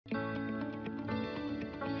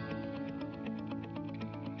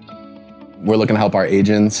We're looking to help our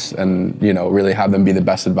agents and, really have them be the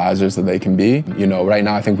best advisors that they can be. Right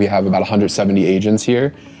now I think we have about 170 agents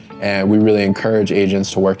here, and we really encourage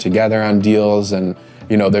agents to work together on deals, and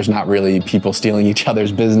there's not really people stealing each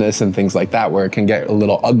other's business and things like that where it can get a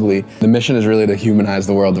little ugly. The mission is really to humanize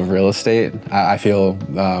the world of real estate. I feel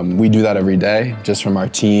we do that every day, just from our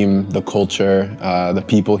team, the culture, the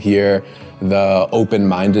people here, the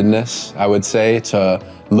open-mindedness, I would say, to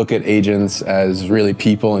look at agents as really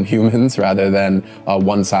people and humans rather than a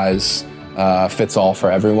one-size-fits-all for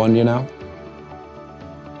everyone,